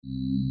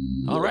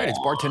All right, it's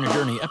Bartender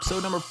Journey,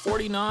 episode number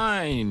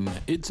 49.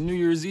 It's New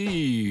Year's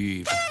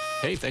Eve.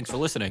 Hey, thanks for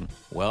listening.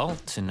 Well,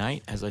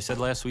 tonight, as I said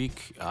last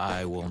week,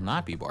 I will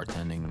not be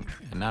bartending,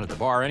 and not at the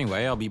bar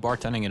anyway. I'll be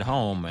bartending at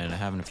home and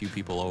having a few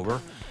people over.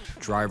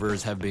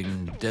 Drivers have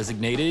been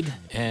designated,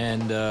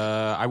 and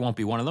I won't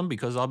be one of them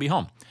because I'll be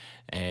home,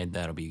 and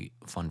that'll be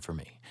fun for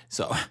me.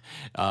 So,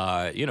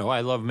 I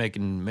love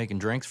making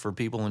drinks for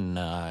people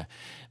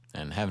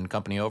and having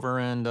company over,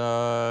 and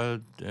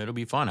it'll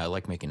be fun. I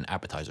like making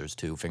appetizers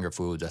too, finger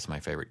foods. That's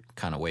my favorite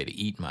kind of way to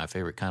eat, my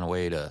favorite kind of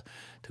way to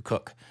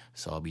cook.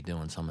 So I'll be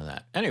doing some of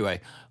that.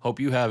 Anyway, hope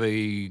you have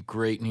a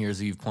great New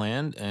Year's Eve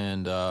planned,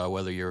 and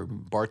whether you're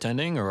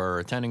bartending or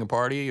attending a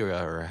party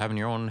or having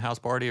your own house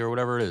party or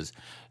whatever it is,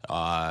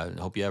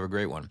 hope you have a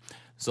great one.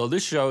 So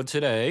this show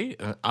today,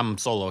 I'm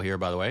solo here,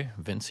 by the way.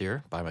 Vince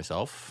here by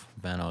myself.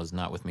 Vano is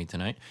not with me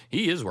tonight.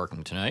 He is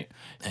working tonight,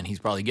 and he's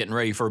probably getting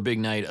ready for a big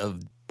night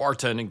of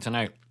bartending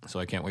tonight, so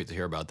I can't wait to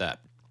hear about that.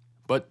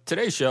 But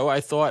today's show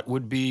I thought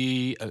would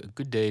be a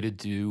good day to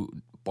do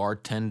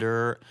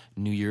bartender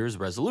New Year's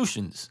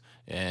resolutions.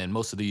 And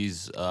most of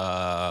these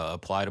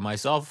apply to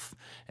myself,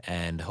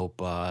 and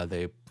hope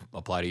they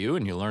apply to you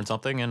and you learn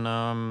something.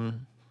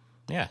 And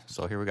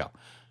so here we go.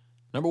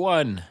 Number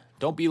 1,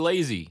 don't be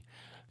lazy.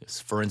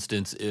 For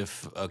instance,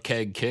 if a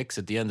keg kicks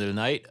at the end of the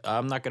night,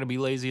 I'm not going to be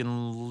lazy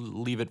and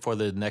leave it for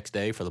the next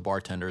day for the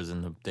bartenders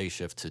in the day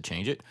shift to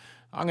change it.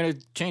 I'm going to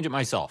change it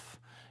myself,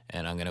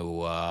 and I'm going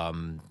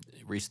to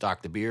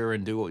restock the beer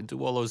and do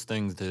all those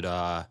things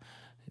that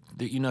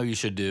you know you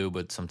should do,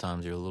 but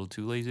sometimes you're a little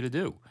too lazy to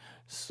do.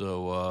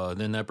 So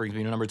then that brings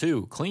me to number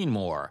 2, clean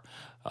more.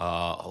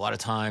 A lot of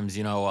times,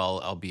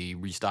 I'll be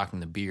restocking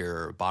the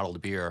beer,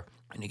 bottled beer,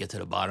 and you get to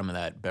the bottom of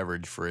that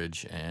beverage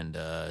fridge, and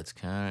it's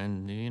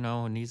kind of,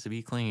 it needs to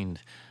be cleaned.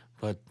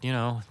 But,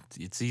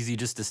 it's easy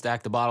just to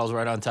stack the bottles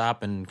right on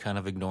top and kind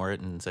of ignore it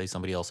and say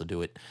somebody else will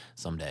do it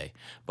someday.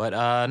 But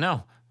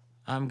no,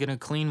 I'm going to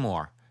clean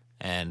more.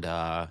 And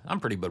I'm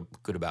pretty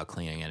good about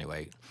cleaning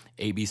anyway.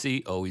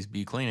 ABC, always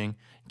be cleaning.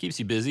 Keeps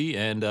you busy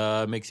and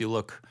makes you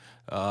look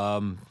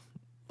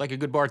like a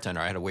good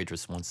bartender. I had a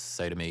waitress once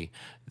say to me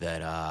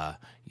that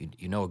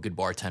you know a good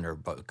bartender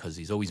because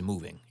he's always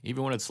moving,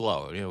 even when it's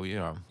slow.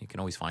 You can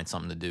always find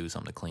something to do,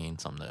 something to clean,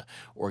 something to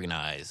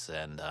organize,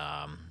 and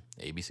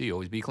ABC,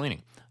 always be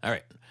cleaning. All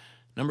right.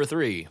 Number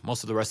 3,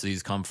 most of the rest of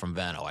these come from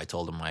Vano. I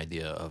told him my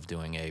idea of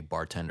doing a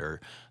bartender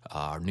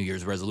New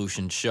Year's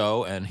resolution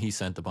show, and he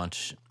sent a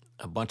bunch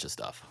of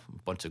stuff, a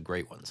bunch of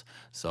great ones.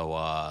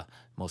 So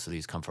most of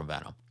these come from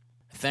Vano.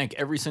 Thank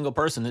every single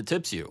person that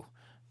tips you.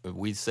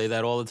 We say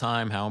that all the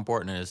time, how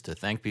important it is to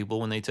thank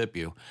people when they tip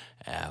you.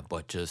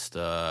 But just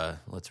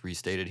let's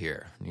restate it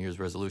here. New Year's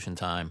resolution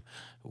time.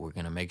 We're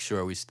going to make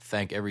sure we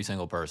thank every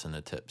single person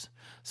that tips.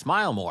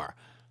 Smile more.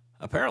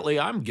 Apparently,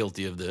 I'm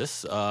guilty of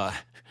this.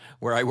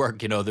 Where I work,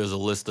 there's a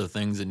list of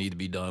things that need to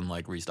be done,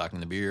 like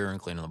restocking the beer and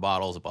cleaning the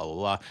bottles, blah, blah,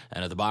 blah.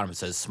 And at the bottom, it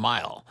says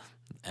smile.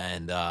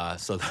 And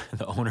so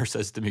the owner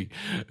says to me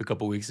a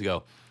couple weeks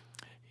ago,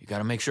 you got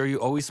to make sure you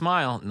always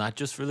smile, not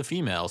just for the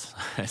females.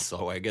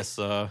 So I guess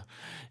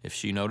if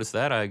she noticed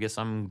that, I guess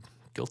I'm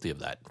guilty of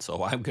that.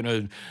 So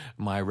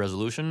my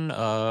resolution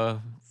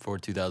for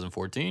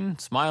 2014,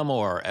 smile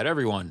more at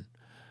everyone.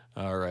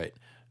 All right.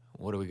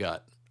 What do we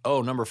got?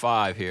 Oh, number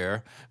 5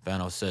 here.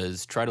 Vano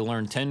says, try to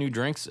learn 10 new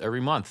drinks every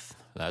month.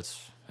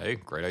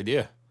 Great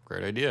idea.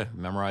 Great idea.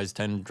 Memorize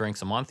 10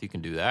 drinks a month. You can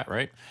do that,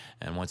 right?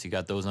 And once you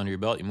got those under your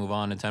belt, you move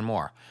on to 10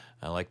 more.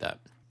 I like that.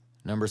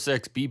 Number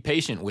 6, be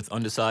patient with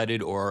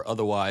undecided or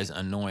otherwise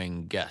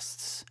annoying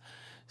guests.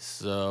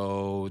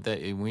 So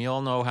we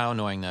all know how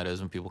annoying that is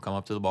when people come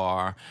up to the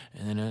bar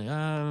and then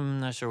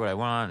I'm not sure what I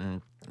want,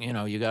 and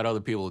you got other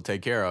people to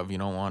take care of. You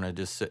don't want to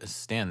just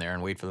stand there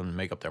and wait for them to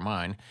make up their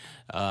mind.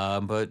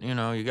 But you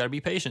got to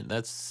be patient.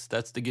 That's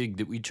the gig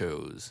that we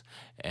chose.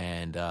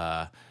 And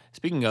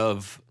speaking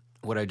of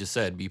what I just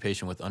said, be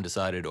patient with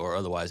undecided or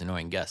otherwise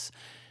annoying guests.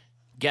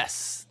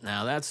 Guests.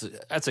 Now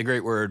that's a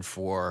great word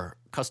for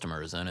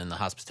customers, and in the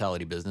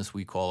hospitality business,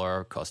 we call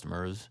our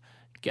customers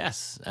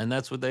guests, and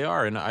that's what they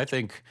are. And I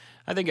think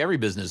every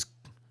business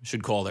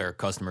should call their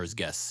customers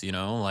guests.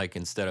 Like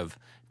instead of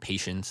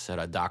patients at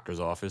a doctor's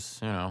office.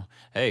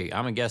 Hey,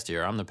 I'm a guest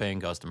here. I'm the paying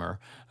customer.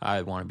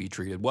 I want to be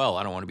treated well.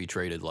 I don't want to be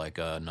treated like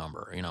a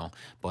number.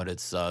 But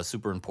it's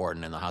super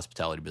important in the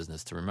hospitality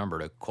business to remember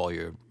to call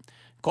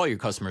your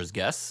customers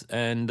guests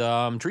and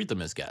treat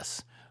them as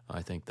guests.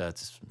 I think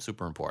that's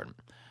super important.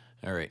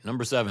 All right,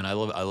 number 7. I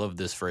love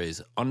this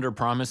phrase: under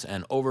promise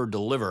and over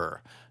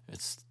deliver.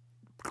 It's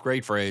a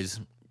great phrase.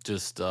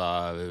 Just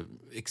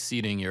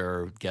exceeding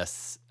your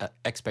guests'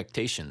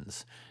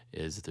 expectations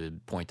is the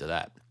point of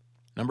that.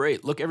 Number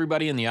 8, look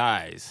everybody in the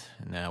eyes.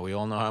 Now, we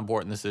all know how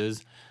important this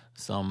is.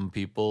 Some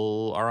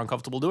people are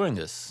uncomfortable doing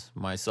this,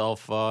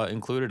 myself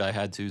included. I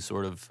had to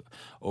sort of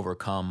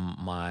overcome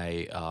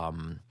my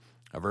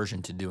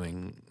aversion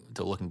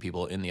to looking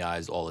people in the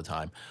eyes all the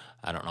time.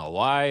 I don't know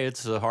why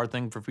it's a hard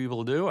thing for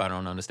people to do. I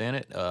don't understand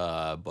it,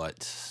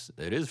 but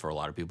it is for a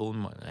lot of people,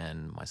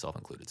 and myself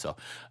included. So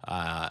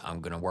I'm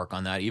going to work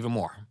on that even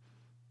more.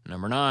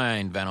 Number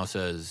 9, Vano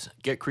says,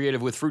 get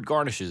creative with fruit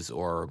garnishes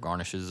or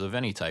garnishes of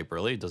any type,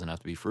 really. It doesn't have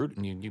to be fruit,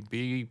 and you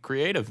be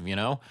creative, you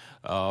know?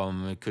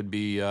 It could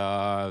be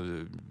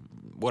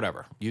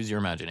whatever. Use your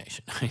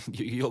imagination.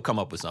 You'll come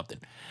up with something.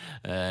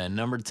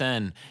 Number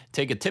 10,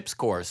 take a tips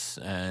course.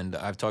 And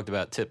I've talked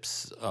about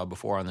tips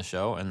before on the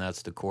show, and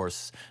that's the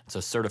course. It's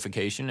a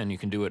certification, and you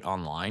can do it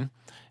online.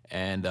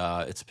 And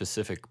it's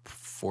specific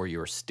for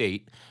your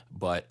state,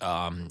 but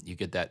you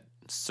get that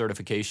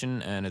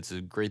certification, and it's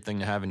a great thing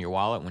to have in your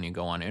wallet when you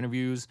go on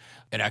interviews.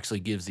 It actually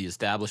gives the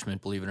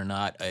establishment, believe it or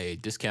not, a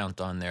discount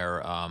on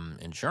their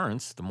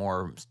insurance. The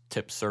more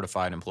tips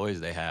certified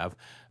employees they have,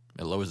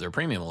 it lowers their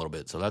premium a little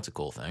bit, so that's a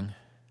cool thing.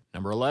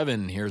 Number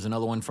 11, here's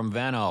another one from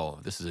Vano.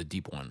 This is a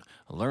deep one.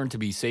 Learn to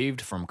be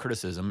saved from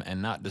criticism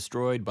and not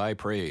destroyed by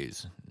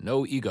praise.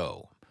 No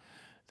ego.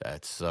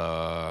 That's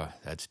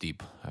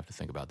deep. I have to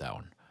think about that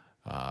one.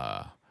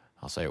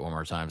 I'll say it one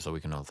more time so we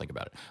can all think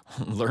about it.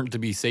 Learn to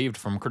be saved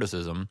from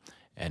criticism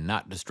and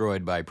not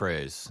destroyed by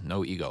praise.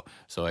 No ego.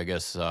 So I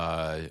guess,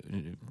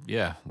 when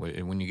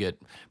you get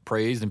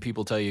praised and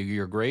people tell you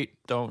you're great,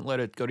 don't let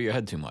it go to your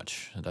head too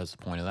much. That's the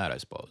point of that, I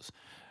suppose.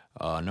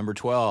 Number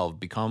 12,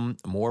 become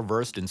more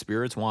versed in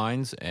spirits,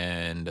 wines,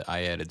 and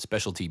I added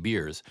specialty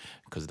beers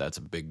because that's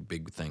a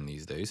big thing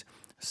these days.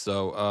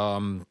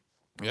 So,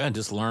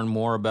 just learn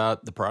more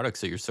about the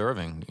products that you're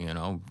serving,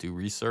 do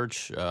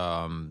research,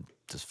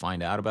 just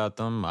find out about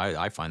them.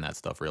 I find that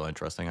stuff real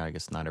interesting. I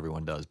guess not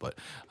everyone does, but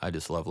I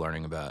just love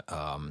learning about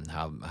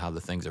how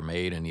the things are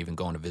made and even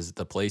going to visit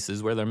the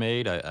places where they're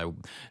made.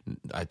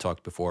 I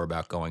talked before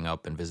about going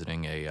up and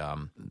visiting a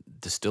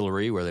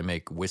distillery where they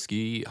make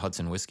whiskey,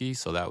 Hudson whiskey.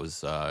 So that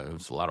was it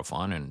was a lot of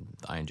fun, and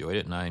I enjoyed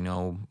it. And I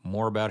know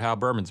more about how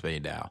bourbon's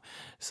made now.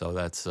 So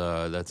that's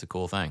a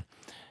cool thing.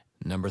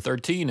 Number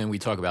 13, and we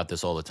talk about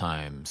this all the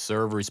time,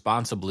 serve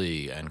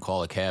responsibly and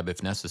call a cab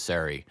if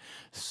necessary.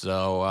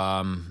 So,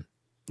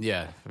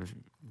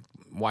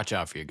 watch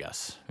out for your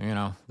guests.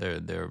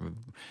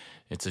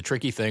 It's a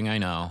tricky thing, I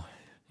know.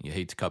 You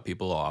hate to cut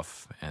people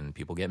off, and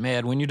people get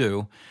mad when you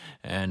do.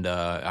 And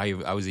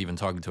I was even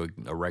talking to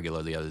a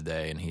regular the other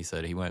day, and he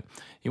said he went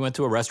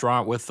to a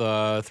restaurant with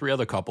 3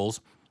 other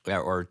couples.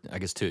 Or I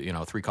guess 2,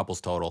 3 couples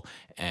total,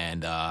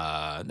 and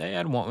they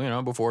had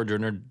one, before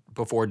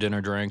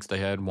dinner drinks, they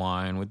had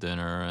wine with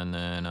dinner, and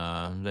then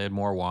they had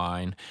more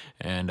wine,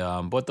 and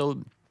but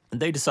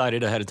they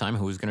decided ahead of time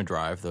who was going to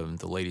drive.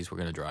 The ladies were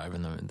going to drive,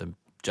 and the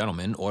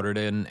gentleman ordered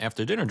an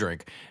after dinner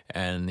drink,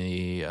 and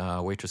the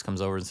waitress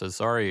comes over and says,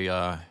 "Sorry,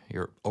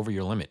 you're over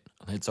your limit.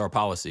 It's our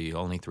policy,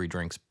 only 3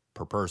 drinks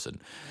per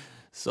person."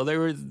 So they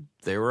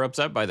were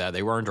upset by that.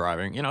 They weren't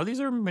driving. These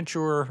are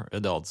mature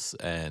adults,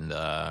 and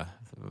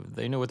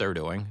they knew what they were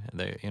doing.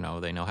 They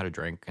know how to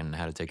drink and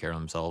how to take care of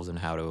themselves and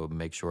how to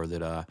make sure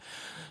that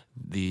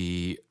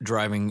the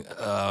driving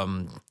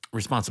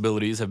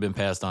responsibilities have been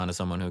passed on to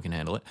someone who can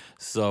handle it.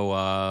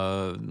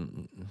 So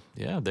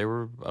they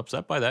were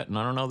upset by that, and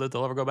I don't know that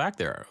they'll ever go back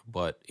there.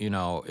 But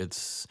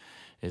it's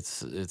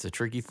a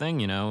tricky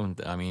thing.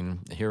 I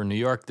mean, here in New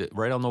York,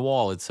 right on the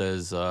wall it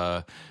says.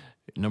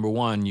 Number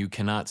 1, you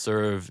cannot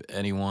serve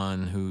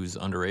anyone who's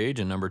underage,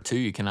 and number 2,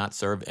 you cannot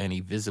serve any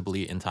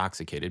visibly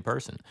intoxicated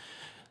person.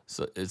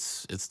 So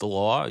it's the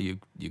law. You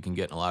can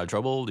get in a lot of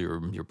trouble.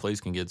 Your place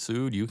can get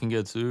sued. You can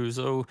get sued.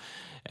 So,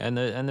 and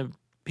the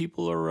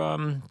people are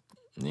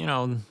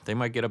they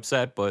might get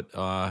upset, but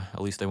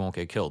at least they won't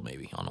get killed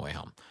maybe on the way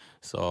home.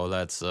 So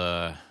that's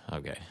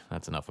okay.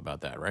 That's enough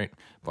about that, right?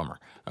 Bummer.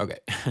 Okay,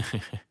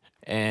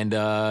 and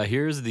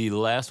here's the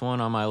last one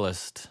on my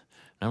list.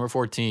 Number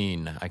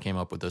 14, I came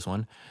up with this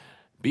one.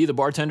 Be the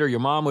bartender your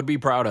mom would be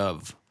proud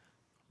of.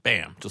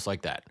 Bam, just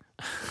like that.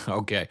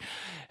 Okay.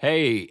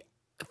 Hey,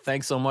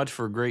 thanks so much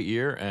for a great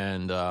year.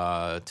 And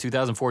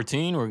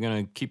 2014, we're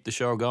going to keep the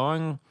show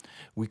going.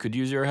 We could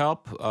use your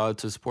help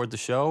to support the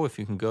show. If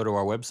you can go to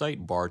our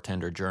website,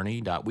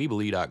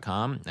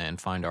 bartenderjourney.weebly.com, and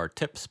find our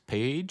tips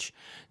page,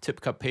 tip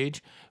cup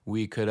page.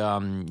 We could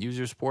use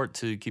your support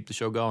to keep the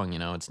show going.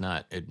 It's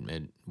not,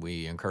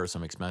 we incur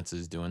some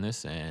expenses doing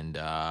this, and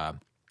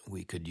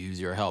we could use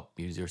your help,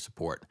 use your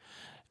support.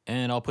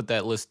 And I'll put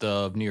that list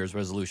of New Year's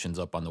resolutions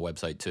up on the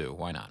website too.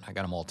 Why not? I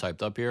got them all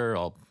typed up here.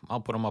 I'll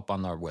put them up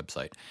on our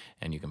website.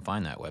 And you can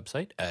find that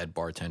website at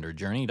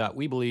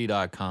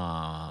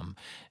bartenderjourney.weebly.com.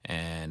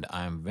 And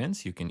I'm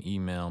Vince. You can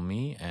email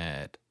me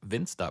at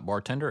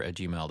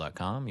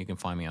vince.bartender@gmail.com. You can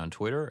find me on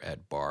Twitter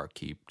at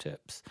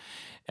barkeeptips.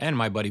 And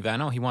my buddy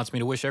Vano, he wants me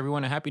to wish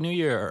everyone a Happy New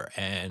Year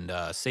and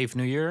safe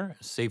New Year,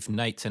 safe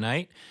night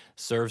tonight.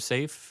 Serve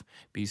safe,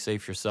 be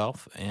safe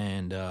yourself,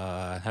 and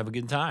have a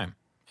good time.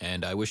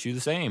 And I wish you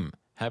the same.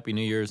 Happy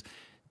New Year's.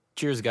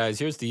 Cheers, guys.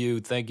 Here's to you.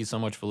 Thank you so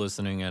much for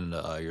listening and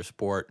your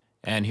support.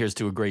 And here's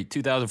to a great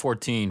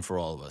 2014 for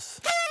all of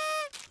us.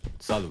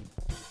 Salud.